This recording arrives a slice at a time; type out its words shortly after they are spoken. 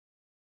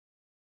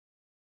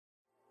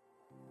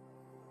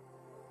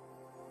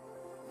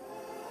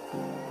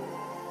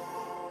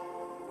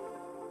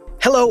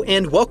Hello,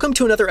 and welcome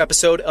to another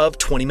episode of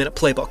 20-Minute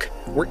Playbook,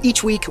 where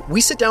each week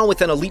we sit down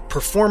with an elite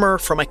performer,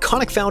 from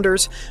iconic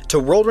founders to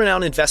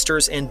world-renowned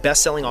investors and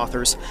best-selling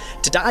authors,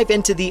 to dive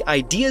into the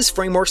ideas,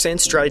 frameworks,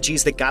 and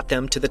strategies that got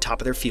them to the top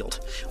of their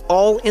field,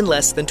 all in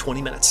less than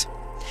 20 minutes.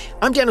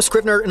 I'm Daniel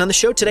Scrivener, and on the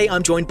show today,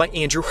 I'm joined by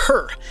Andrew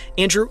Herr.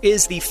 Andrew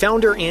is the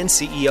founder and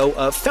CEO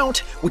of Fount,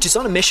 which is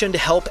on a mission to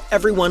help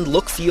everyone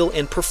look, feel,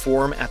 and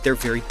perform at their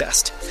very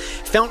best.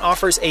 Fount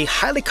offers a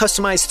highly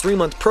customized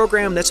 3-month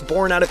program that's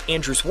born out of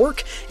Andrew's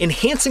work,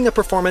 enhancing the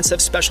performance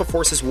of Special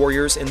Forces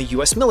warriors in the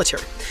U.S.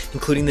 military,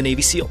 including the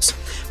Navy SEALs.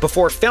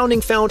 Before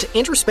founding Fount,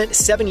 Andrew spent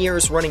 7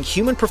 years running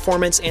human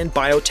performance and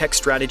biotech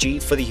strategy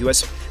for the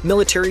U.S.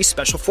 military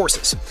Special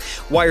Forces.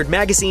 Wired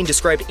magazine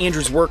described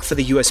Andrew's work for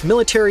the U.S.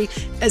 military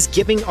as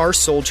giving our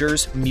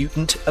soldiers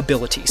mutant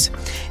abilities.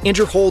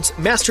 Andrew holds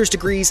master's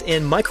degrees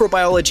in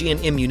microbiology and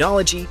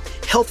immunology,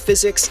 health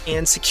physics,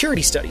 and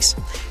security studies.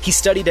 He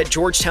studied at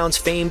Georgetown's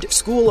famed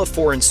School of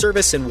Foreign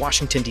Service in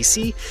Washington,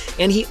 D.C.,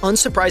 and he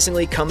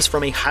unsurprisingly comes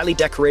from a highly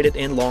decorated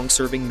and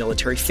long-serving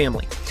military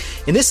family.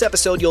 In this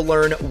episode, you'll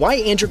learn why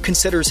Andrew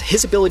considers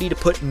his ability to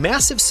put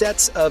massive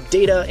sets of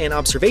data and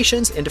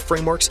observations into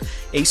frameworks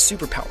a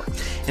superpower,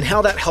 and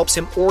how that helps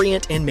him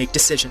orient and make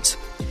decisions.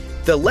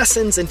 The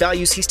lessons and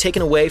values he's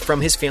taken away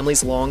from his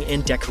family's long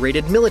and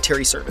decorated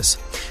military service.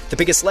 The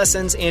biggest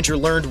lessons Andrew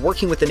learned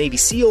working with the Navy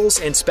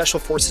SEALs and Special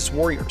Forces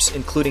warriors,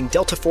 including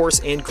Delta Force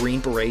and Green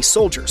Beret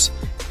soldiers.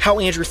 How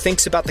Andrew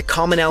thinks about the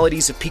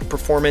commonalities of peak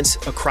performance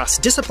across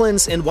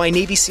disciplines, and why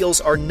Navy SEALs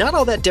are not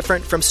all that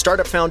different from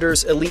startup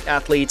founders, elite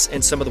athletes,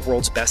 and some of the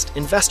world's best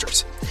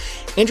investors.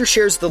 Andrew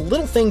shares the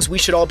little things we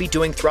should all be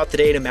doing throughout the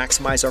day to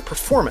maximize our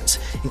performance,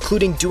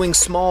 including doing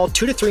small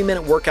 2 to 3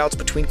 minute workouts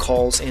between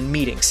calls and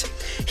meetings.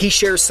 He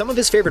shares some of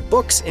his favorite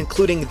books,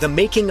 including The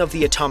Making of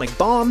the Atomic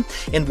Bomb,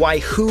 and why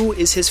Who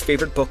is his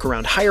favorite book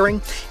around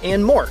hiring,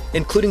 and more,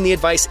 including the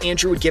advice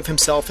Andrew would give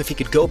himself if he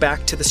could go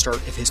back to the start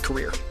of his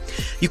career.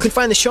 You can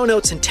find the show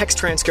notes and text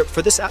transcript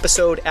for this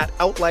episode at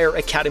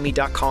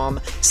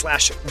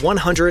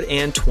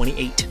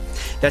outlieracademy.com/128.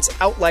 That's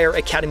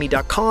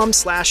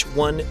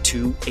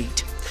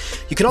outlieracademy.com/128.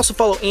 You can also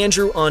follow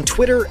Andrew on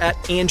Twitter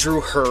at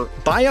Andrew Herr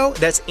Bio.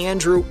 That's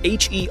Andrew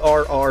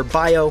Herr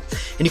Bio.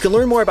 And you can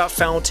learn more about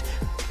Fount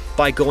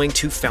by going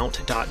to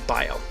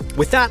fount.bio.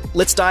 With that,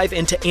 let's dive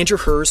into Andrew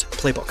Herr's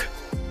playbook.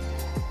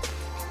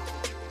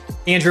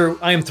 Andrew,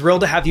 I am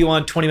thrilled to have you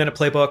on 20-Minute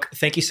Playbook.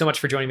 Thank you so much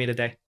for joining me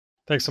today.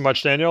 Thanks so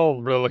much,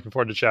 Daniel. Really looking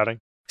forward to chatting.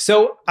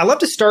 So I love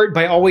to start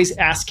by always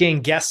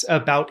asking guests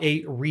about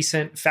a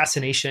recent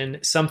fascination,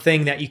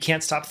 something that you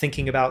can't stop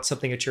thinking about,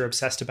 something that you're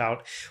obsessed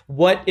about.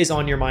 What is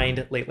on your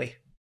mind lately?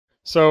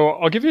 So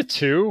I'll give you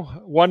two.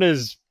 One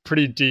is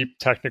pretty deep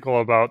technical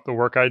about the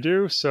work I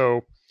do.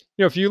 So,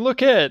 if you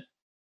look at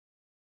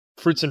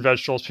fruits and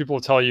vegetables, people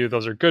will tell you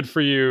those are good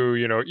for you,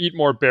 eat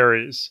more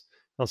berries.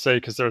 They'll say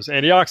because there's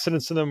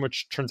antioxidants in them,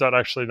 which turns out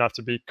actually not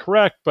to be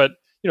correct. But,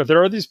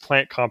 there are these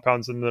plant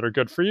compounds in them that are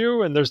good for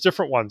you. And there's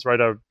different ones, right?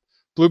 A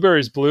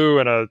blueberry's blue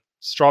and a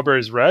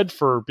strawberry's red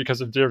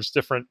because there's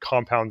different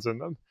compounds in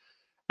them.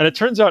 And it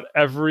turns out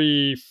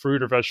every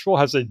fruit or vegetable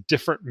has a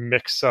different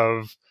mix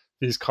of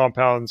these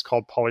compounds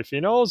called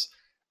polyphenols.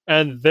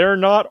 And they're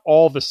not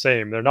all the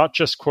same. They're not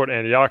just, quote,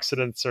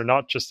 antioxidants. They're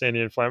not just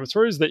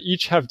anti-inflammatories. They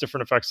each have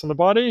different effects on the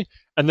body.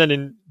 And then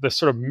in the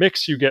sort of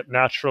mix you get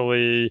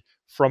naturally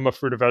from a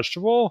fruit or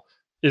vegetable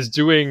is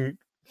doing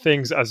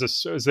things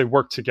as they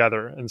work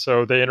together. And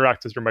so they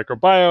interact with your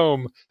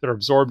microbiome, that are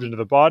absorbed into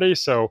the body.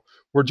 So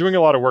we're doing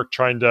a lot of work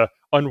trying to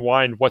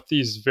unwind what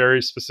these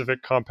very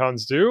specific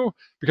compounds do,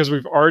 because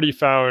we've already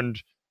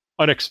found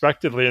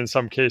unexpectedly in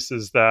some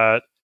cases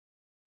that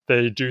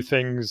they do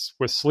things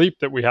with sleep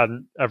that we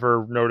hadn't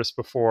ever noticed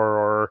before,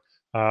 or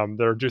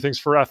they do things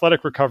for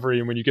athletic recovery,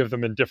 and when you give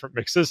them in different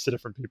mixes to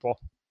different people.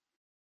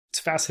 It's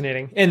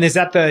fascinating. And is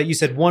that you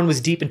said one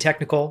was deep and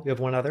technical. You have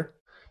one other?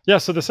 Yeah.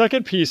 So the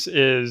second piece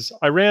is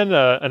I ran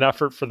an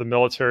effort for the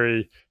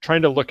military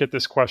trying to look at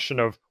this question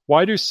of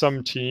why do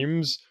some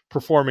teams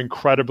perform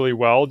incredibly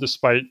well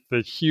despite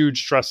the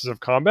huge stresses of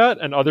combat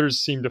and others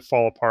seem to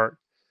fall apart.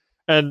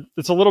 And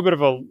it's a little bit of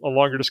a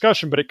longer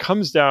discussion, but it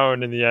comes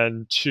down in the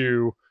end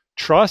to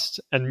trust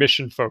and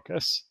mission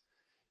focus.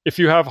 If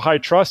you have high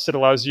trust, it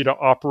allows you to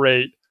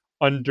operate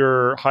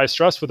under high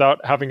stress without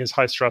having as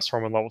high stress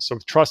hormone levels. So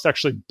trust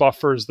actually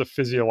buffers the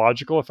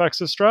physiological effects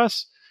of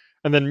stress.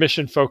 And then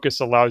mission focus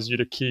allows you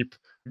to keep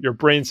your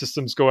brain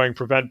systems going,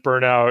 prevent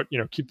burnout,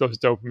 keep those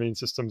dopamine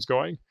systems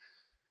going.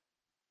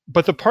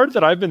 But the part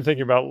that I've been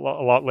thinking about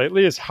a lot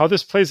lately is how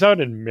this plays out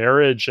in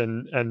marriage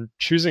and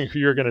choosing who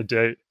you're going to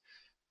date.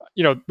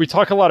 We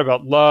talk a lot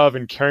about love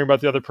and caring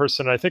about the other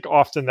person. I think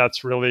often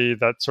that's really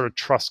that sort of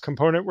trust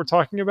component we're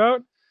talking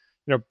about.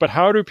 But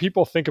how do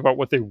people think about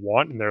what they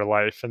want in their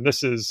life? And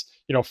this is,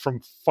 from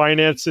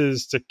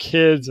finances to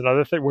kids and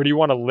other things. Where do you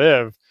want to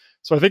live?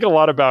 So I think a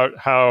lot about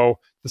how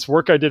this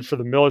work I did for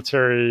the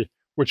military,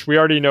 which we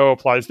already know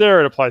applies there,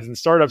 it applies in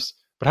startups,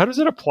 but how does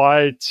it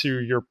apply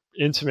to your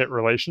intimate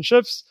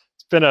relationships?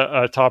 It's been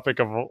a topic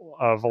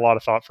of a lot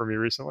of thought for me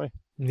recently.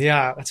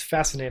 Yeah, that's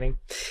fascinating.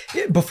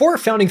 Before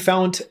founding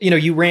Fount,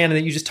 you ran,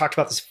 and you just talked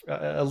about this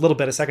a little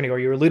bit a second ago.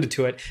 You alluded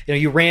to it.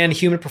 You ran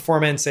human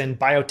performance and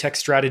biotech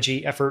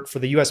strategy effort for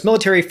the U.S.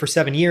 military for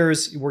 7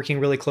 years, working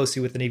really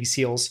closely with the Navy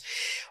SEALs.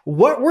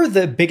 What were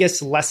the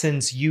biggest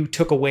lessons you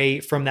took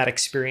away from that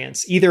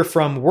experience, either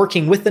from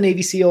working with the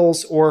Navy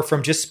SEALs or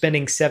from just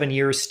spending 7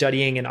 years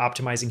studying and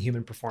optimizing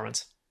human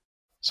performance?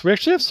 So we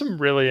actually have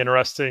some really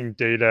interesting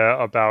data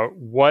about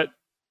what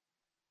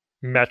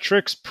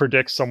metrics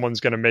predict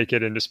someone's going to make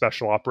it into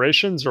special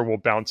operations or will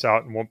bounce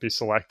out and won't be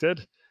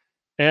selected.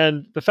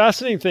 And the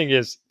fascinating thing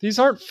is these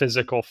aren't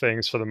physical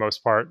things for the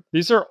most part.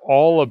 These are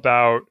all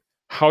about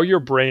how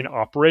your brain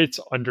operates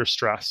under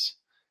stress.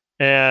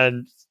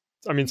 And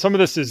I mean, some of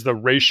this is the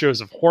ratios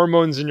of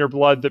hormones in your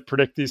blood that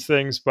predict these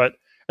things. But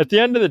at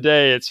the end of the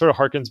day, it sort of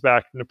harkens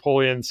back.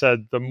 Napoleon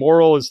said, the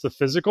moral is the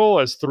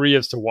physical as 3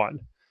 is to 1.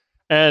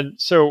 And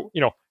so,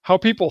 how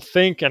people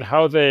think and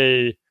how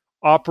they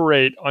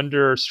operate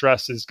under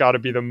stress has got to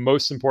be the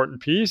most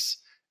important piece.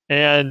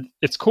 And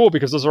it's cool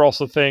because those are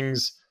also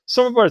things,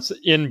 some of it's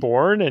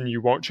inborn and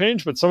you won't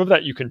change, but some of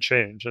that you can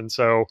change. And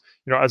so,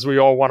 as we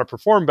all want to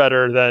perform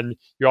better, then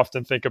you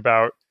often think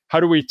about how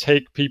do we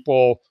take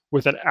people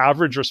with an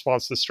average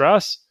response to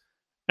stress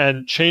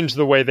and change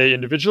the way they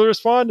individually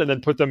respond and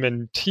then put them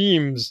in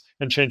teams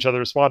and change how they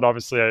respond.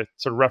 Obviously, I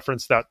sort of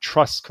referenced that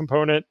trust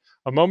component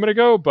a moment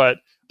ago, but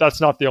that's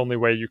not the only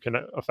way you can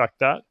affect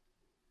that.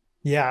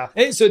 Yeah.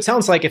 So it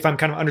sounds like, if I'm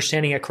kind of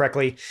understanding it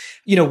correctly,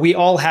 we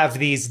all have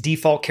these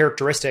default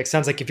characteristics.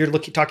 Sounds like if you're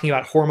talking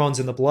about hormones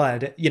in the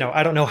blood,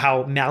 I don't know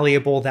how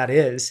malleable that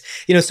is.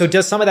 So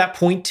does some of that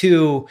point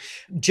to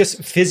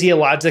just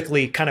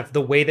physiologically kind of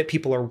the way that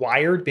people are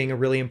wired being a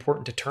really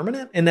important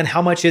determinant? And then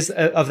how much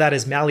of that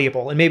is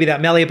malleable? And maybe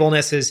that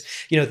malleableness is,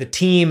 the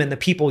team and the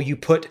people you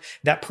put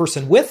that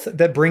person with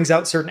that brings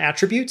out certain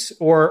attributes,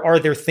 or are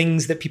there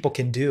things that people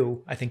can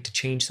do, I think, to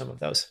change some of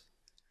those?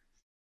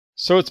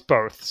 So it's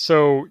both.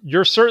 So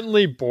you're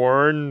certainly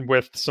born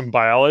with some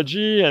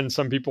biology, and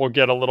some people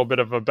get a little bit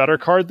of a better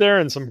card there,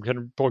 and some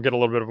people get a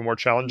little bit of a more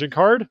challenging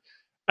card.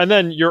 And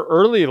then your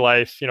early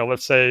life,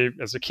 let's say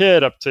as a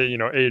kid up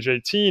to, age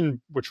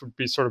 18, which would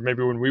be sort of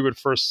maybe when we would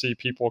first see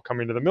people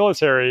coming to the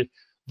military,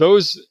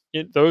 those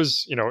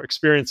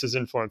experiences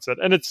influence it.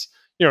 And it's,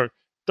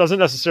 doesn't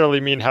necessarily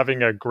mean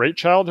having a great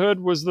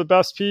childhood was the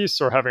best piece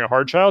or having a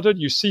hard childhood.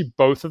 You see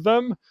both of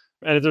them.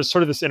 And there's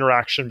sort of this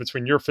interaction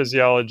between your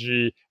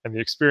physiology and the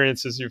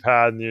experiences you've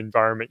had and the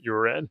environment you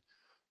were in.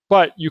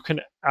 But you can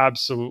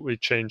absolutely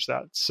change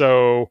that.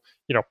 So,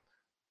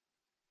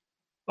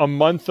 a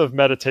month of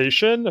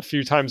meditation a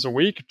few times a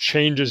week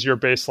changes your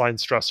baseline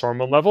stress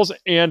hormone levels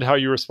and how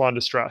you respond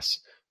to stress.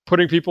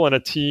 Putting people in a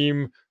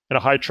team, in a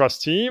high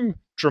trust team,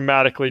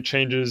 dramatically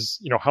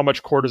changes, how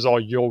much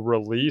cortisol you'll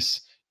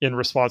release in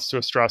response to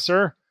a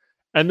stressor.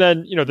 And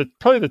then,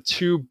 probably the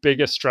 2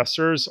 biggest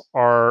stressors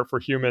for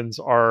humans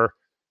are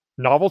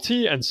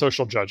novelty and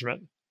social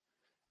judgment.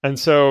 And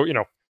so,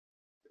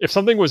 if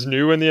something was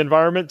new in the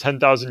environment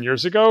 10,000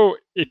 years ago,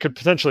 it could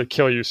potentially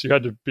kill you. So you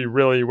had to be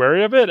really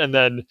wary of it. And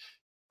then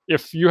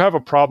if you have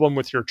a problem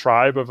with your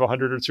tribe of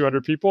 100 or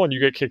 200 people and you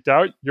get kicked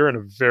out, you're in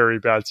a very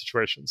bad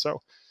situation. So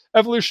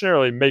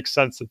evolutionarily makes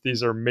sense that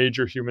these are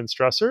major human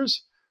stressors,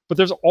 but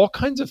there's all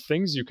kinds of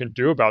things you can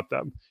do about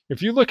them.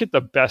 If you look at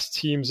the best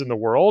teams in the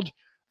world,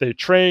 they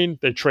train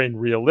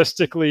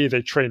realistically,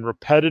 they train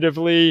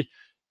repetitively.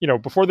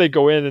 Before they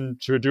go in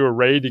and to do a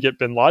raid to get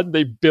bin Laden,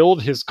 they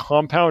build his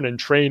compound and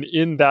train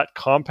in that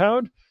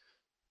compound.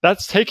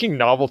 That's taking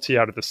novelty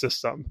out of the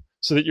system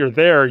so that you're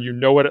there, you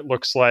know what it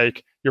looks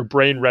like, your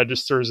brain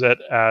registers it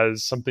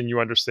as something you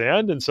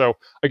understand. And so,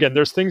 again,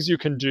 there's things you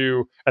can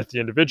do at the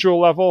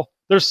individual level.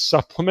 There's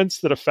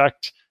supplements that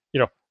affect,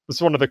 this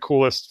is one of the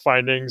coolest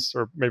findings,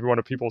 or maybe one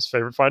of people's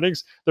favorite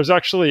findings. There's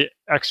actually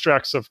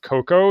extracts of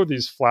cocoa,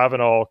 these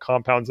flavanol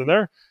compounds in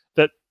there,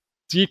 that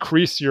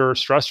decrease your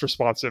stress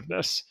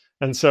responsiveness.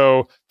 And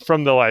so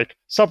from the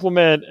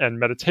supplement and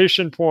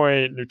meditation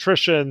point,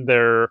 nutrition,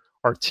 there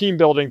are team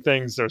building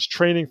things, there's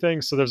training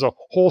things. So there's a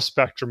whole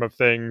spectrum of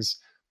things,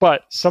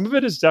 but some of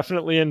it is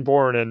definitely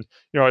inborn. And,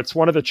 it's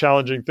one of the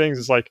challenging things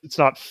is it's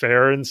not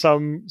fair in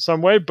some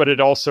way, but it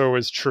also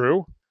is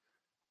true.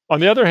 On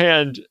the other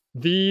hand,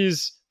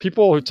 these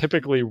people who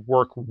typically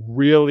work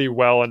really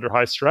well under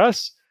high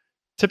stress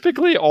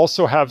typically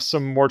also have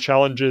some more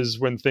challenges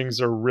when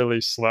things are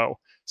really slow.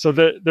 So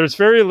there's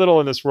very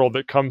little in this world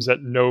that comes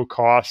at no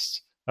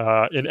cost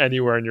in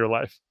anywhere in your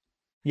life.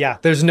 Yeah,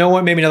 there's no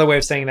one, maybe another way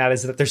of saying that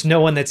is that there's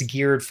no one that's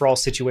geared for all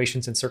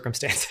situations and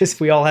circumstances.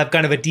 We all have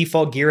kind of a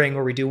default gearing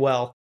where we do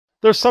well.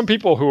 There's some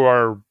people who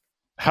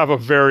have a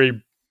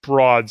very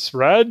broad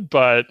spread,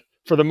 but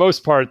for the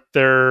most part,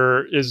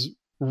 there is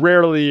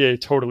rarely a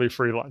totally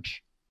free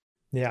lunch.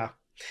 Yeah.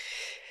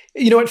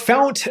 At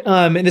Fount,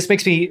 and this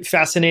makes me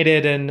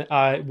fascinated and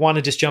want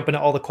to just jump into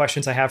all the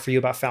questions I have for you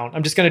about Fount.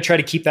 I'm just going to try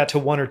to keep that to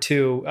one or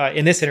two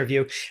in this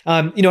interview.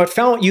 At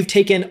Fount, you've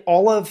taken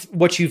all of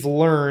what you've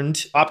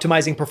learned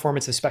optimizing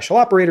performance of special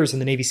operators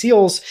and the Navy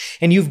SEALs,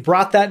 and you've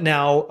brought that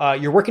now,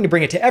 you're working to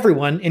bring it to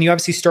everyone. And you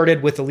obviously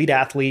started with elite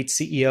athletes,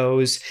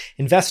 CEOs,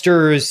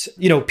 investors,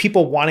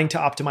 people wanting to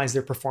optimize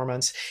their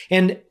performance.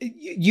 And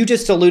you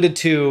just alluded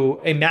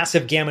to a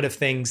massive gamut of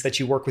things that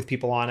you work with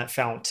people on at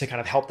Fount to kind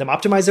of help them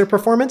optimize their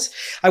performance.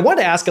 I want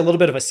to ask a little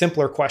bit of a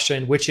simpler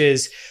question, which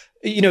is,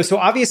 so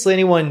obviously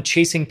anyone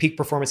chasing peak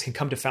performance can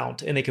come to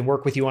Fount and they can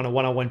work with you on a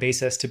one-on-one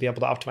basis to be able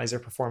to optimize their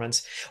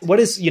performance. What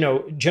is,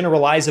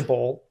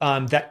 generalizable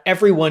that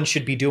everyone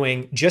should be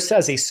doing just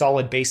as a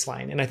solid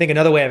baseline? And I think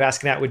another way of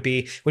asking that would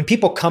be when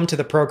people come to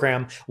the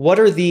program, what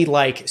are the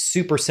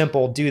super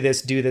simple, do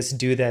this,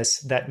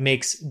 that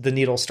makes the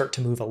needle start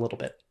to move a little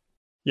bit?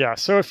 Yeah.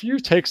 So if you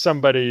take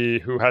somebody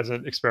who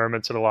hasn't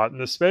experimented a lot in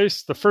this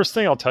space, the first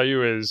thing I'll tell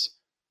you is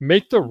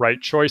make the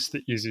right choice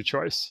the easy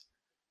choice.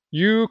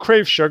 You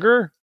crave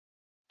sugar,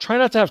 try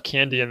not to have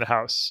candy in the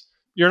house.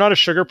 You're not a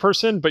sugar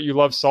person, but you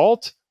love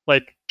salt.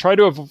 Try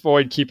to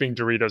avoid keeping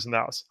Doritos in the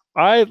house.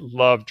 I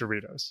love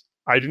Doritos.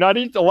 I do not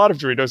eat a lot of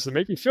Doritos that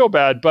make me feel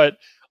bad, but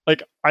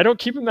I don't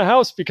keep them in the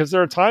house because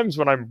there are times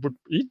when I would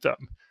eat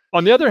them.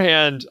 On the other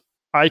hand,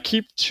 I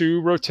keep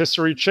 2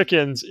 rotisserie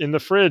chickens in the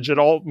fridge at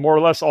more or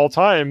less all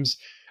times.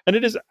 And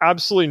it is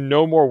absolutely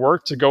no more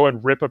work to go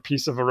and rip a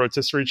piece of a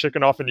rotisserie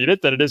chicken off and eat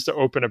it than it is to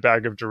open a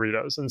bag of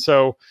Doritos. And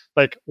so,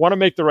 want to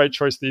make the right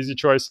choice, the easy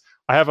choice.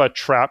 I have a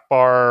trap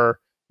bar,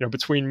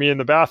 between me and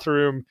the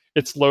bathroom.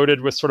 It's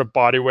loaded with sort of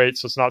body weight,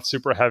 so it's not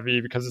super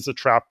heavy because it's a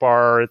trap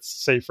bar. It's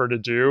safer to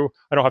do.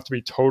 I don't have to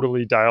be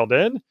totally dialed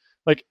in.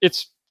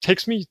 It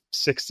takes me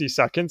 60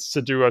 seconds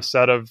to do a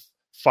set of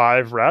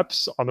 5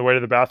 reps on the way to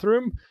the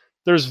bathroom.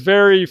 There's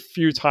very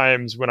few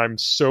times when I'm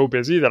so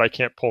busy that I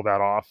can't pull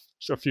that off.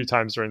 A few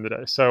times during the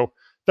day. So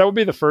that would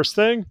be the first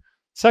thing.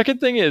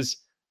 Second thing is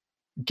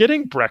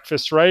getting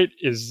breakfast right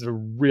is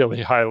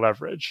really high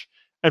leverage.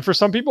 And for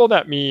some people,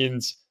 that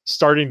means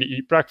starting to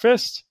eat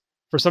breakfast.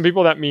 For some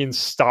people, that means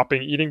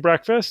stopping eating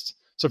breakfast.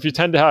 So if you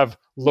tend to have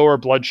lower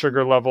blood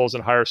sugar levels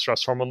and higher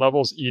stress hormone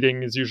levels,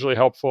 eating is usually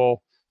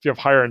helpful. If you have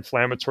higher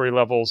inflammatory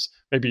levels,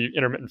 maybe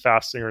intermittent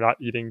fasting or not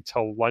eating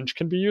till lunch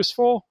can be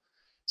useful.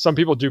 Some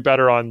people do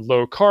better on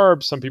low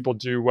carbs. Some people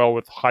do well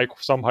with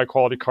some high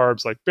quality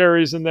carbs like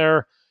berries in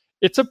there.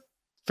 It's a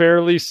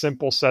fairly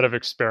simple set of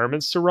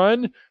experiments to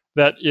run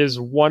that is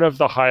one of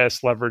the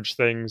highest leverage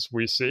things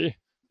we see.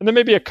 And then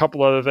maybe a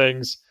couple other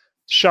things.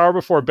 Shower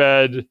before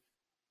bed,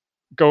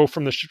 go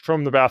from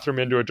the bathroom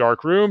into a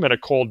dark room and a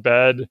cold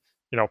bed,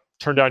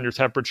 turn down your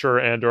temperature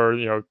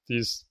or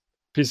these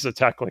pieces of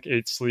tech like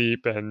 8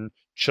 Sleep and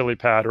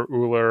ChiliPad or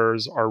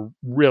Oolers are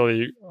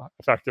really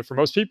effective for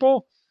most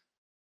people.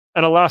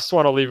 And a last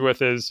one I'll leave you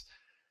with is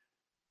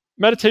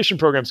meditation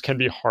programs can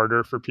be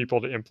harder for people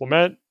to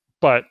implement.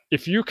 But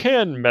if you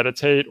can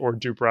meditate or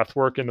do breath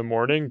work in the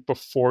morning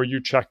before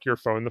you check your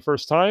phone the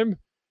first time,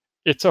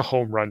 it's a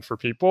home run for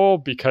people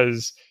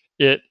because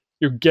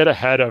you get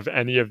ahead of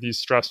any of these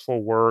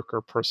stressful work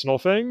or personal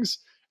things.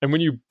 And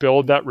when you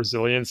build that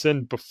resilience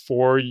in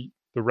before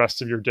the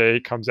rest of your day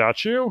comes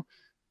at you,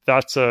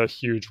 that's a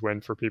huge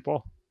win for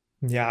people.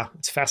 Yeah,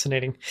 it's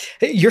fascinating.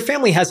 Your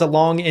family has a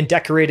long and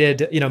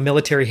decorated,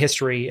 military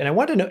history. And I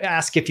wanted to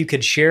ask if you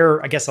could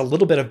share, I guess, a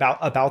little bit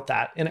about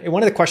that. And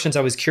one of the questions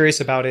I was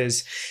curious about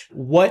is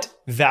what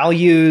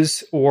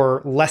values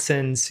or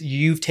lessons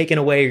you've taken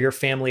away or your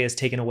family has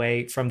taken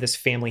away from this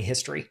family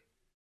history.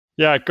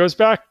 Yeah, it goes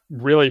back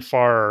really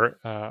far.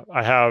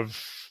 I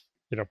have,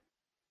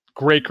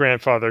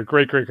 great-grandfather,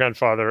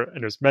 great-great-grandfather,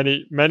 and there's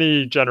many,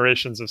 many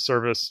generations of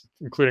service,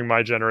 including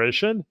my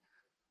generation.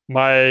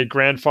 My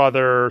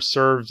grandfather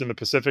served in the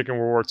Pacific in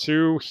World War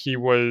II. He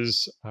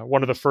was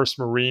one of the first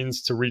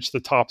Marines to reach the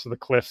tops of the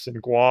cliffs in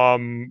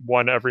Guam,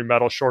 won every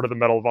medal short of the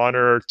Medal of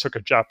Honor, took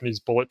a Japanese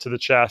bullet to the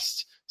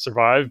chest,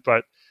 survived.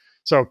 But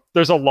so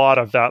there's a lot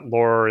of that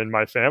lore in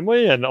my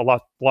family and a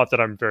lot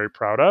that I'm very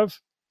proud of.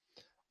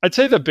 I'd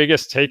say the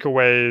biggest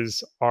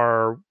takeaways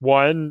are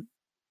one,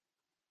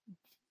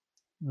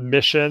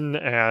 mission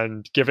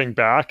and giving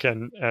back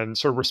and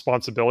sort of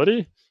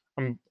responsibility.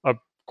 I'm a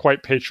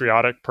quite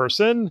patriotic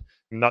person,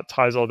 and that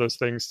ties all those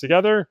things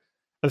together.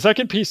 And the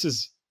second piece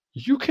is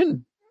you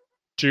can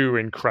do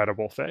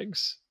incredible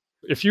things.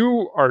 If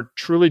you are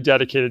truly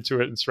dedicated to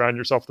it and surround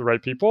yourself with the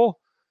right people,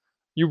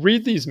 you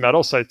read these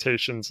medal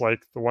citations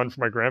like the one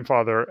from my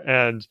grandfather,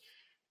 and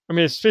I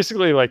mean, it's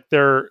basically like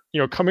they're,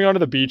 coming onto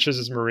the beaches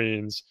as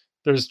Marines.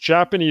 There's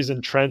Japanese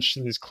entrenched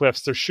in these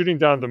cliffs. They're shooting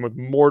down them with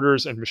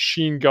mortars and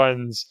machine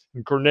guns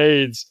and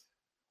grenades.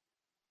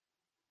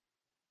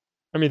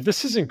 I mean,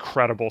 this is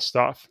incredible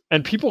stuff.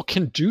 And people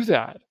can do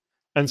that.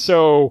 And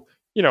so,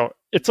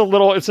 it's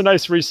a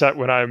nice reset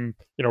when I'm,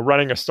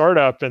 running a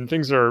startup and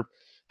things are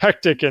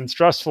hectic and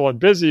stressful and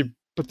busy,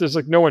 but there's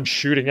no one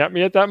shooting at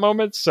me at that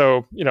moment.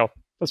 So,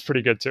 that's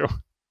pretty good too.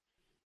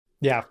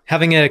 Yeah,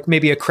 having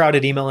maybe a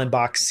crowded email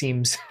inbox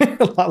seems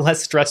a lot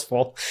less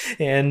stressful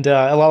and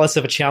a lot less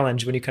of a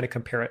challenge when you kind of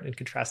compare it and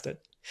contrast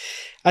it.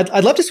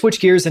 I'd love to switch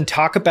gears and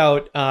talk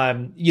about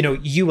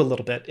you a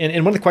little bit. And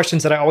one of the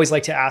questions that I always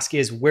like to ask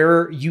is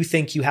where you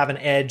think you have an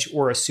edge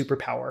or a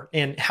superpower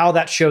and how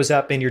that shows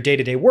up in your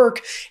day-to-day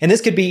work. And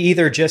this could be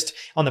either just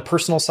on the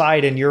personal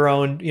side in your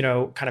own,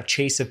 kind of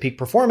chase of peak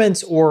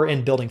performance or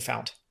in building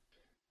Fount.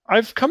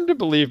 I've come to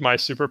believe my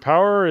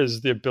superpower is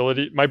the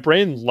ability, my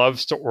brain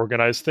loves to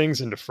organize things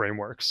into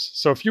frameworks.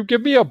 So if you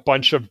give me a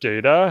bunch of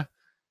data,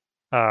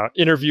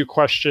 interview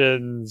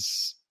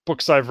questions,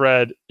 books I've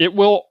read, it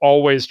will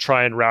always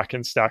try and rack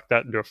and stack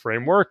that into a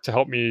framework to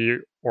help me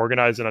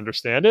organize and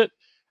understand it.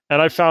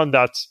 And I found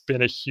that's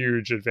been a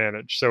huge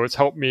advantage. So it's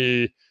helped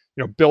me,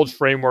 build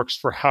frameworks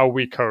for how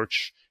we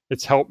coach.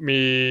 It's helped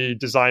me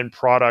design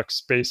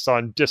products based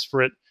on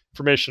disparate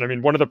information. I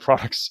mean, one of the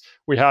products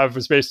we have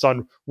is based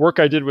on work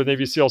I did with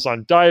Navy SEALs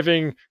on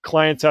diving,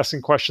 clients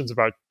asking questions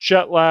about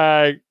jet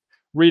lag,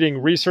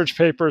 reading research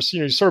papers.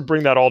 You sort of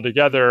bring that all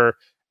together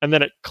and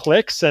then it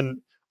clicks. And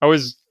I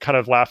always kind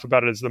of laugh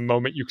about it as the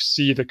moment you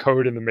see the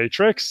code in the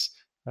matrix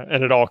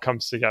and it all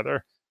comes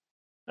together.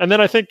 And then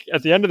I think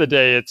at the end of the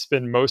day, it's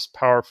been most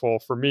powerful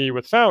for me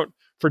with Fount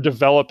for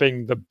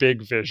developing the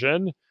big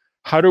vision.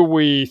 How do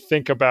we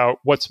think about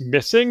what's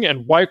missing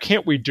and why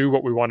can't we do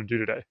what we want to do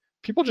today?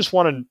 People just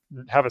want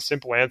to have a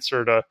simple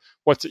answer to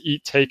what to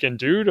eat, take, and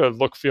do to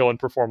look, feel, and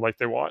perform like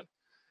they want.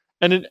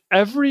 And in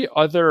every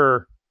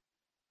other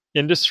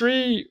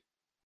industry,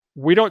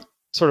 we don't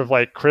sort of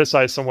like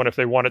criticize someone if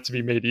they want it to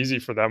be made easy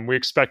for them. We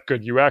expect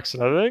good UX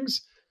and other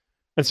things.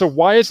 And so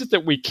why is it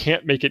that we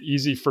can't make it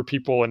easy for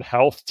people in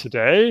health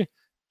today?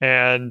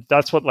 And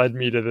that's what led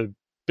me to the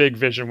big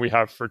vision we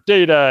have for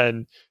data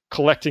and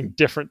collecting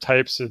different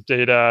types of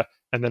data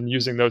and then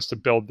using those to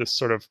build this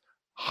sort of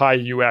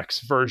high UX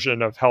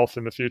version of health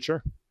in the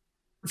future.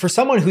 For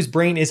someone whose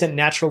brain isn't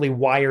naturally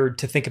wired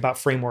to think about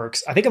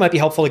frameworks, I think it might be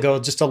helpful to go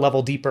just a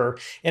level deeper.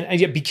 And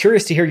I'd be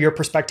curious to hear your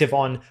perspective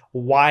on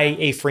why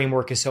a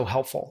framework is so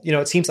helpful.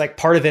 It seems like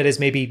part of it is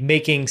maybe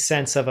making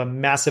sense of a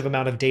massive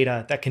amount of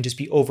data that can just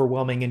be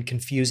overwhelming and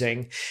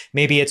confusing.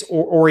 Maybe it's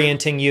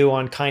orienting you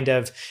on kind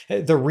of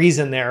the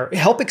reason there.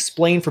 Help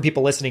explain for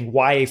people listening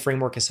why a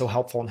framework is so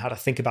helpful and how to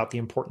think about the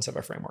importance of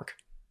a framework.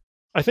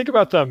 I think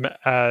about them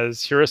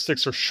as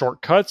heuristics or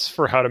shortcuts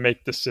for how to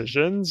make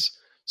decisions.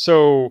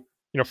 So,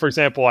 for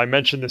example, I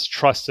mentioned this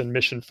trust and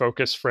mission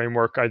focus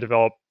framework I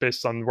developed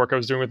based on the work I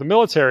was doing with the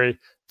military.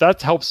 That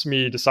helps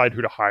me decide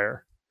who to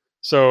hire.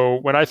 So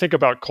when I think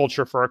about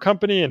culture for a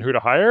company and who to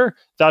hire,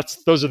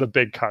 those are the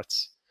big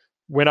cuts.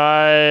 When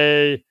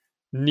I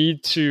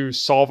need to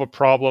solve a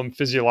problem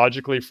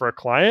physiologically for a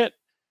client,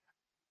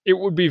 it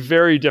would be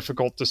very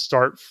difficult to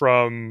start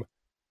from,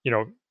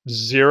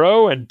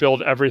 zero and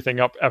build everything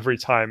up every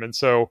time. And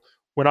so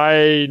when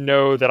I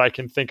know that I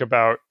can think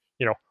about,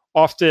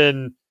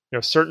 often,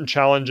 certain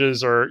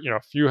challenges or,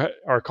 few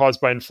are caused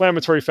by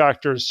inflammatory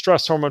factors,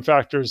 stress hormone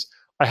factors,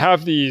 I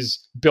have these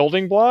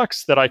building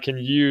blocks that I can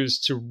use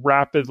to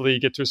rapidly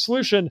get to a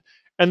solution.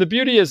 And the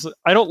beauty is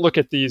I don't look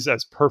at these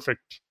as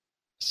perfect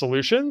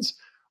solutions.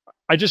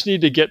 I just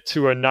need to get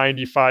to a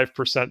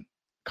 95%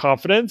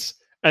 confidence.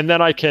 And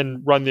then I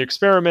can run the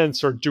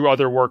experiments or do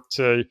other work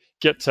to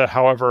get to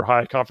however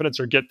high confidence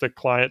or get the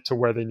client to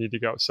where they need to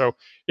go. So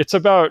it's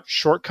about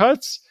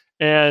shortcuts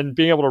and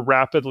being able to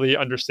rapidly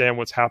understand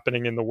what's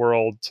happening in the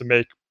world to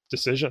make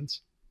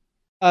decisions.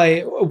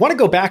 I want to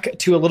go back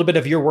to a little bit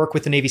of your work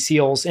with the Navy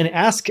SEALs and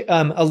ask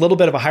a little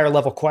bit of a higher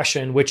level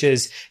question, which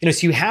is,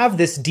 so you have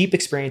this deep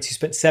experience. You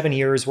spent 7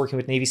 years working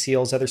with Navy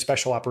SEALs, other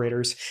special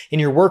operators. In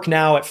your work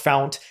now at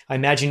Fount, I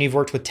imagine you've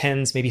worked with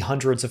tens, maybe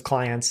hundreds of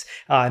clients,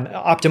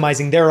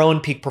 optimizing their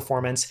own peak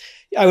performance.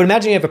 I would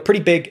imagine you have a pretty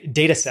big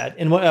data set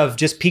of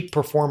just peak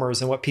performers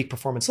and what peak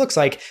performance looks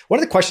like. One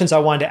of the questions I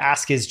wanted to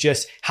ask is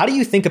just, how do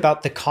you think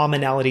about the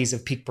commonalities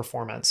of peak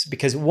performance?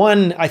 Because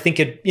one, I think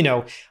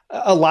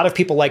a lot of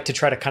people like to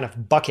try to kind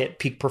of bucket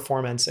peak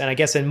performance. And I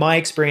guess in my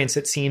experience,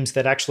 it seems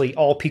that actually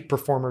all peak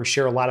performers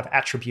share a lot of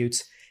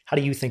attributes. How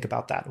do you think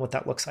about that and what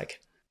that looks like?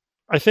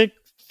 I think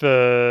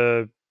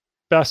the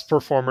best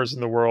performers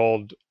in the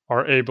world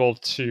are able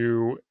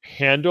to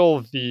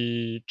handle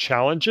the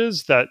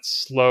challenges that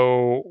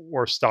slow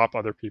or stop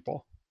other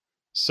people.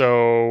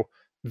 So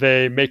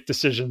they make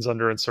decisions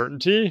under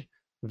uncertainty.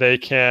 They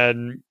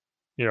can,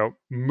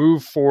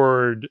 move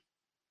forward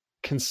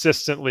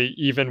consistently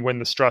even when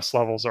the stress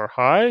levels are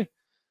high.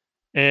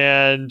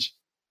 And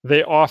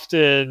they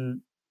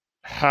often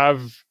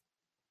have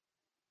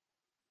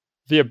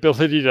the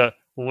ability to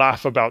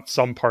laugh about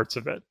some parts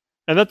of it.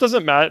 And that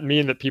doesn't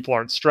mean that people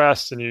aren't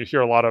stressed. And you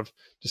hear a lot of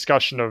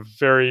discussion of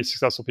very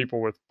successful people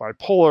with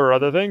bipolar or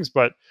other things,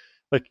 but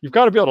you've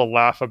got to be able to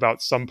laugh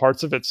about some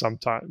parts of it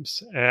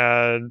sometimes.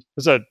 And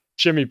there's a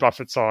Jimmy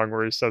Buffett song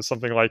where he says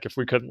something like, if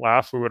we couldn't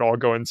laugh, we would all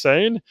go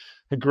insane.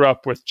 I grew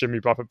up with Jimmy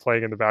Buffett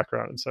playing in the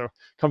background. And so it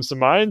comes to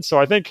mind. So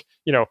I think,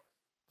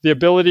 the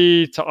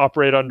ability to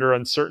operate under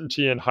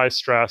uncertainty and high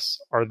stress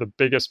are the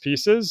biggest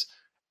pieces,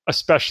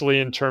 especially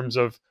in terms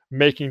of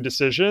making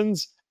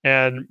decisions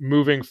and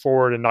moving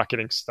forward and not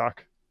getting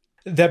stuck.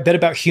 That bit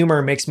about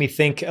humor makes me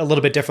think a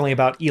little bit differently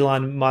about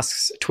Elon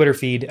Musk's Twitter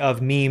feed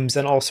of memes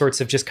and all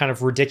sorts of just kind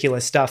of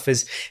ridiculous stuff.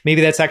 Is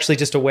maybe that's actually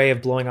just a way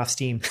of blowing off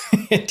steam,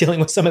 dealing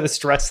with some of the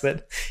stress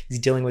that he's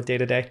dealing with day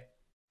to day.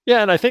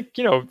 Yeah, and I think,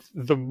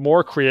 the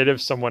more creative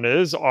someone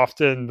is,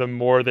 often the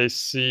more they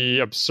see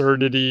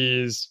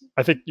absurdities.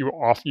 I think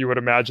you would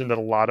imagine that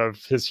a lot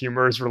of his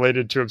humor is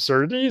related to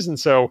absurdities. And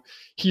so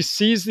he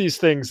sees these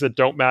things that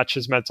don't match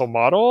his mental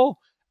model.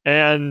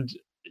 And,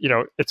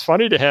 it's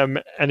funny to him.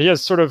 And he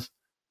has sort of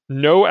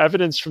no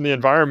evidence from the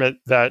environment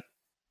that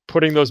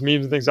putting those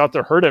memes and things out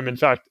there hurt him. In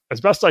fact,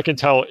 as best I can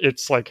tell,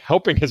 it's like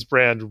helping his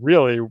brand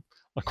really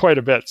quite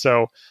a bit.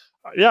 So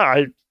yeah,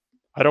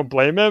 I don't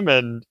blame him,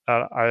 and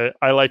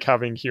I like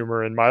having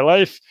humor in my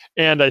life.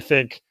 And I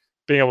think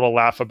being able to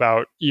laugh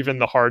about even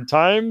the hard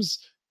times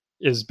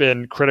has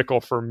been critical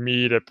for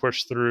me to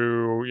push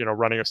through,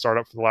 running a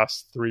startup for the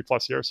last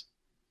 3+ years.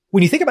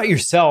 When you think about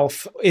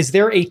yourself, is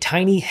there a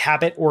tiny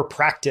habit or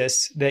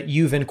practice that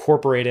you've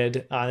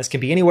incorporated? This can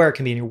be anywhere, it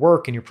can be in your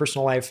work, in your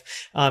personal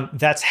life,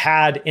 that's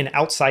had an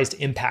outsized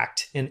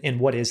impact. And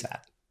what is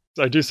that?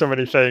 I do so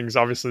many things.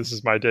 Obviously, this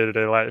is my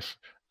day-to-day life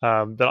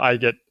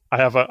that I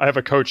have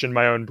a coach in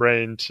my own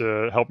brain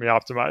to help me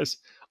optimize.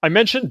 I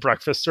mentioned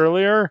breakfast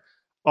earlier.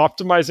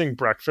 Optimizing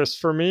breakfast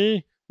for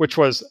me, which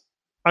was,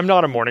 I'm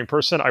not a morning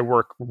person. I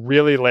work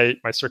really late.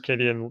 My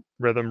circadian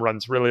rhythm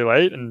runs really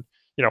late. And,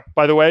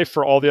 by the way,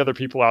 for all the other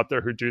people out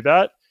there who do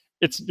that,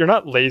 you're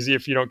not lazy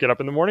if you don't get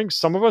up in the morning.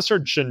 Some of us are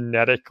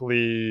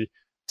genetically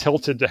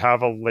tilted to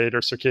have a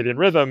later circadian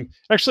rhythm.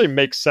 It actually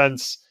makes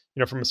sense,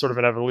 from a sort of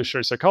an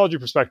evolutionary psychology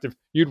perspective.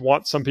 You'd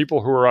want some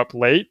people who are up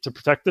late to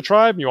protect the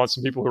tribe. You want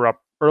some people who are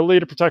up early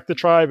to protect the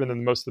tribe, and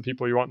then most of the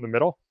people you want in the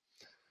middle.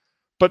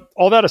 But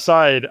all that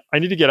aside, I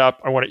need to get up.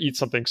 I want to eat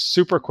something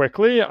super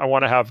quickly. I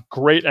want to have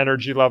great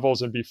energy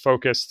levels and be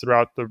focused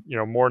throughout the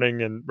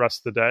morning and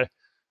rest of the day.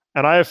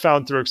 And I have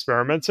found through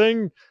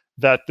experimenting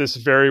that this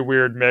very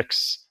weird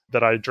mix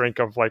that I drink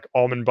of like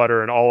almond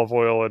butter and olive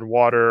oil and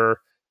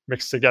water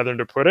mixed together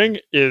into pudding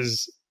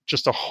is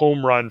just a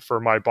home run for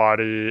my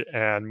body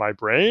and my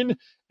brain.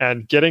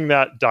 And getting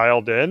that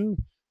dialed in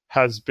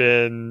has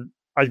been,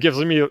 it gives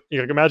me,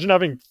 imagine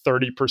having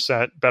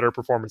 30% better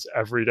performance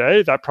every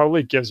day. That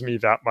probably gives me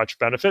that much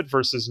benefit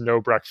versus no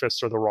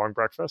breakfast or the wrong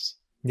breakfast.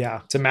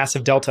 Yeah, it's a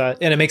massive delta.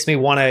 And it makes me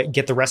want to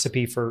get the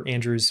recipe for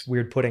Andrew's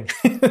weird pudding.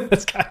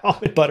 It's got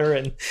almond butter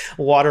and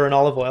water and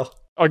olive oil.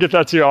 I'll get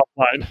that to you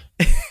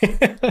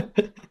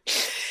offline.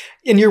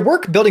 In your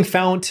work building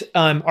Fount,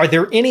 are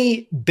there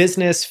any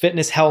business,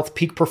 fitness, health,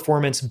 peak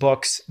performance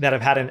books that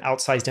have had an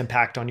outsized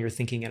impact on your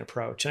thinking and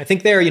approach? And I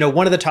think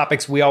one of the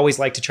topics we always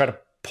like to try to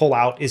pull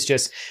out is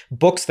just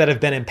books that have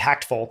been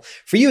impactful.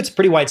 For you, it's a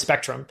pretty wide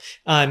spectrum.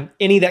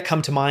 Any that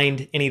come to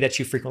mind, any that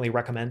you frequently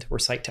recommend or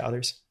cite to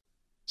others?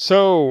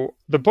 So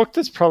the book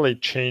that's probably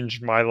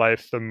changed my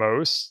life the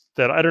most,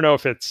 that I don't know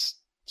if it's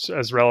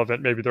as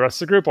relevant, maybe the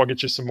rest of the group, I'll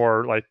get you some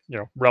more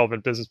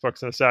relevant business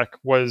books in a sec,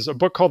 was a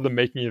book called The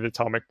Making of the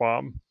Atomic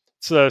Bomb.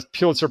 It's a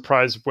Pulitzer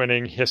Prize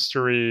winning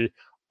history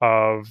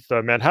of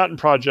the Manhattan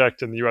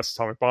Project and the US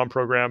atomic bomb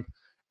program.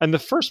 And the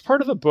first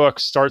part of the book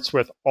starts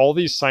with all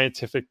these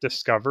scientific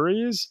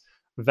discoveries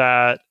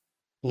that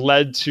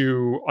led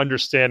to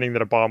understanding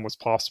that a bomb was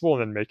possible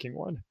and then making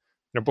one.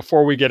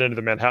 Before we get into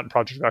the Manhattan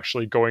Project,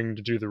 actually going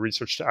to do the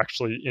research to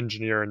actually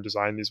engineer and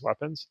design these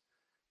weapons.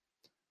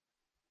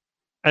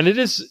 And it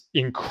is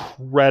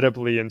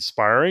incredibly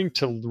inspiring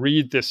to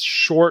read this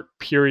short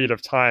period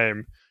of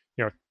time,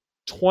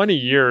 20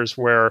 years,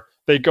 where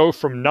they go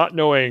from not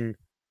knowing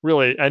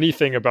really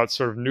anything about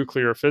sort of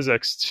nuclear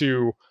physics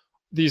to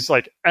these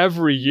like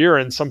every year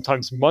and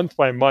sometimes month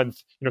by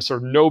month,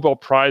 sort of Nobel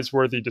Prize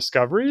worthy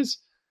discoveries.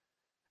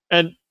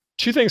 And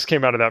two things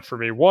came out of that for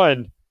me.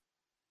 One,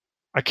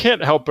 I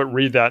can't help but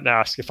read that and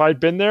ask, if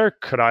I'd been there,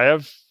 could I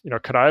have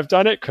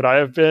done it? Could I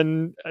have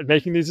been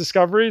making these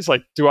discoveries?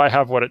 Like, do I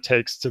have what it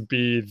takes to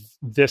be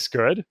this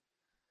good?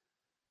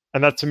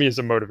 And that to me is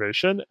a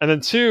motivation. And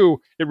then two,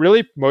 it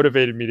really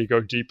motivated me to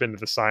go deep into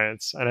the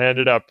science. And I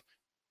ended up,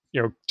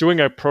 doing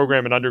a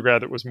program in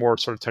undergrad that was more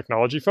sort of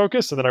technology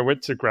focused. And then I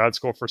went to grad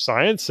school for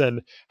science,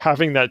 and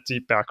having that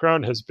deep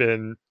background has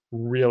been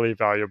really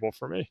valuable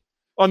for me.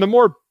 On the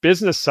more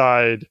business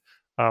side,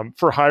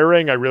 for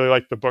hiring, I really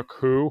like the book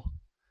Who.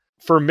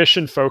 For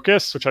mission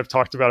focus, which I've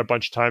talked about a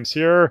bunch of times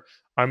here,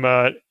 I'm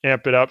a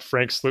Amp It Up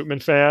Frank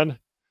Slootman fan.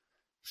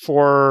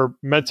 For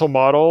mental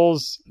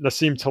models,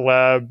 Nassim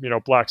Taleb,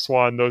 Black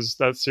Swan,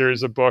 that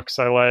series of books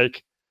I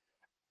like.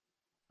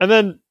 And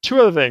then two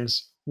other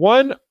things.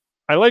 One,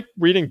 I like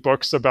reading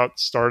books about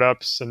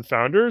startups and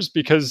founders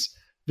because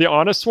the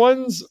honest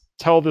ones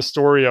tell the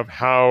story of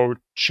how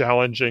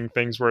challenging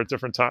things were at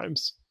different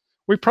times.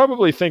 We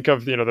probably think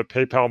of, the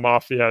PayPal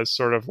mafia as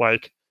sort of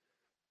like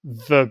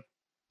the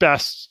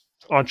best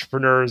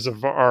entrepreneurs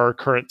of our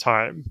current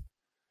time.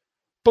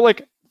 But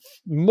like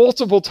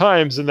multiple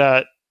times in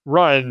that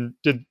run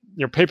did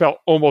PayPal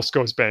almost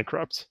goes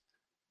bankrupt.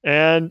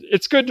 And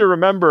it's good to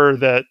remember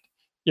that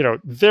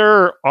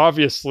they're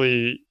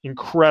obviously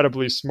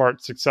incredibly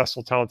smart,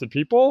 successful, talented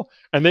people,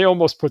 and they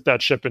almost put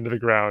that ship into the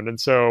ground. And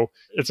so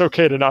it's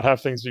okay to not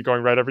have things be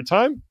going right every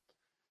time.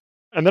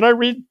 And then I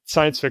read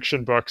science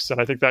fiction books,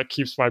 and I think that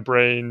keeps my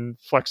brain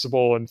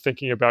flexible and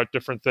thinking about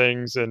different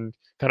things and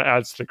kind of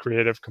adds to the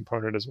creative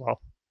component as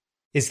well.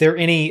 Is there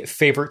any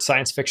favorite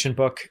science fiction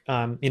book?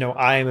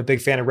 I am a big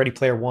fan of Ready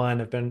Player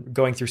One. I've been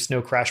going through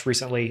Snow Crash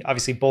recently.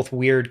 Obviously, both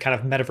weird, kind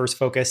of metaverse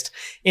focused.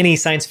 Any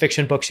science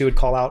fiction books you would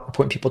call out or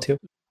point people to?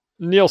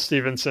 Neil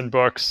Stephenson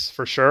books,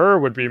 for sure,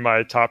 would be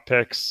my top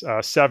picks.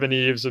 Seven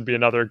Eves would be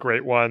another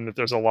great one that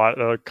there's a lot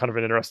of kind of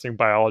an interesting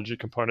biology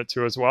component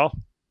to as well.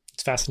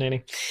 It's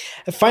fascinating.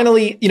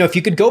 Finally, if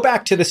you could go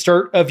back to the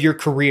start of your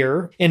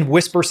career and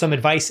whisper some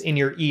advice in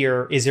your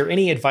ear, is there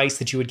any advice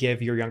that you would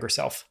give your younger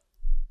self?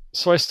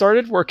 So I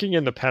started working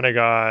in the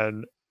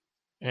Pentagon,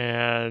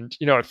 and,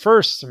 at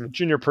first I'm a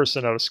junior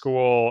person out of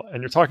school,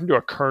 and you're talking to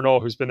a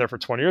colonel who's been there for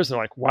 20 years, and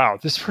they're like, wow,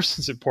 this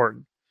person's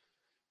important.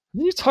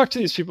 And then you talk to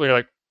these people, and you're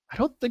like, I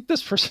don't think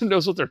this person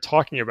knows what they're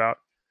talking about.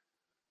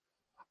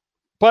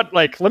 But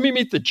let me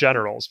meet the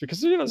generals,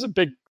 because, there's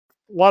a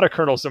lot of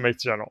colonels that make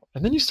the general.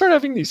 And then you start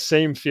having these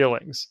same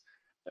feelings,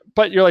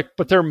 but you're like,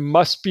 but there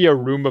must be a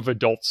room of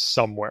adults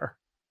somewhere.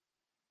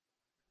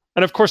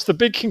 And of course, the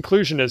big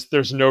conclusion is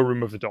there's no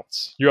room of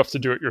adults. You have to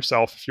do it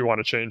yourself if you want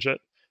to change it.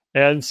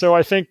 And so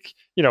I think,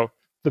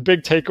 the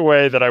big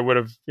takeaway that I would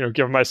have,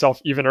 given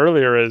myself even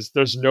earlier is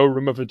there's no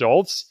room of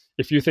adults.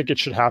 If you think it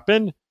should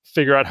happen,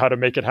 figure out how to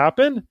make it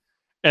happen.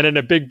 And in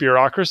a big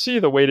bureaucracy,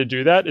 the way to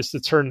do that is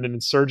to turn an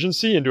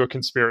insurgency into a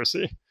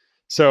conspiracy.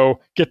 So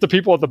get the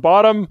people at the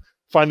bottom,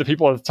 find the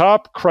people at the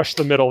top, crush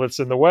the middle that's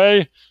in the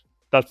way.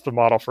 That's the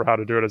model for how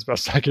to do it as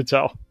best I could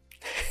tell.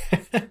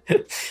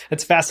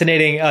 That's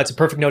fascinating. It's a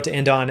perfect note to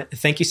end on.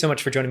 Thank you so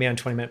much for joining me on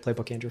 20-Minute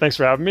Playbook, Andrew. Thanks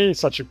for having me.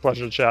 Such a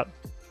pleasure to chat.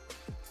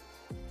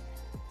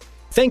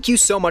 Thank you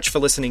so much for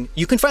listening.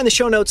 You can find the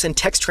show notes and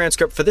text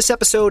transcript for this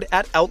episode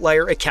at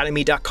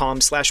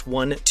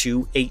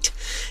outlieracademy.com/128.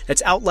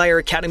 That's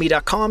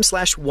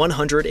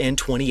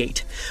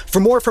outlieracademy.com/128. For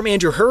more from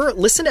Andrew Herr,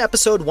 listen to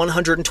episode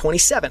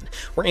 127,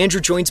 where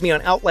Andrew joins me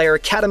on Outlier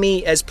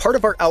Academy as part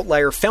of our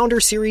Outlier Founder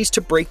series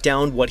to break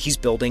down what he's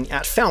building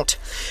at Fount.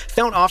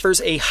 Fount offers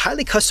a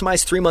highly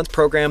customized 3-month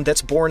program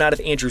that's born out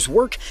of Andrew's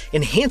work,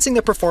 enhancing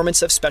the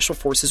performance of Special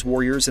Forces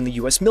warriors in the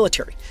U.S.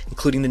 military,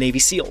 including the Navy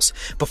SEALs.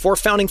 Before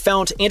founding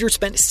Fount, Andrew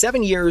spent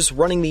 7 years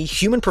running the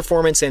human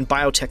performance and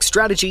biotech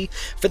strategy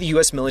for the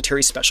U.S.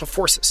 military Special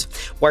Forces.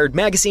 Wired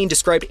magazine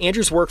described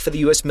Andrew's work for the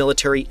U.S.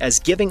 military as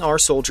giving our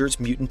soldiers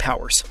mutant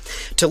powers.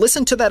 To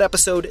listen to that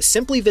episode,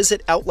 simply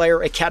visit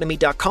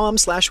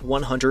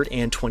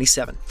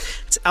outlieracademy.com/127.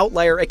 It's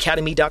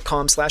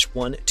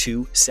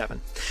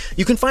outlieracademy.com/127.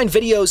 You can find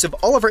videos of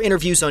all of our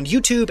interviews on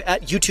YouTube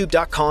at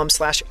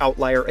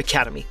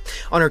youtube.com/outlieracademy.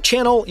 On our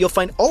channel, you'll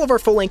find all of our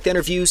full-length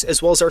interviews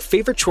as well as our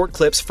favorite short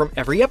clips from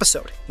every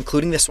episode, including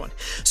this one.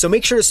 So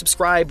make sure to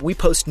subscribe. We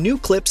post new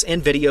clips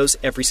and videos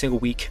every single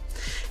week.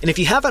 And if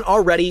you haven't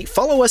already,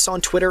 follow us on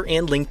Twitter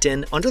and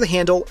LinkedIn under the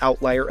handle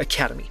Outlier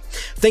Academy.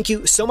 Thank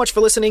you so much for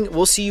listening.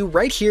 We'll see you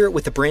right here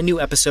with a brand new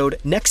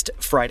episode next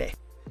Friday.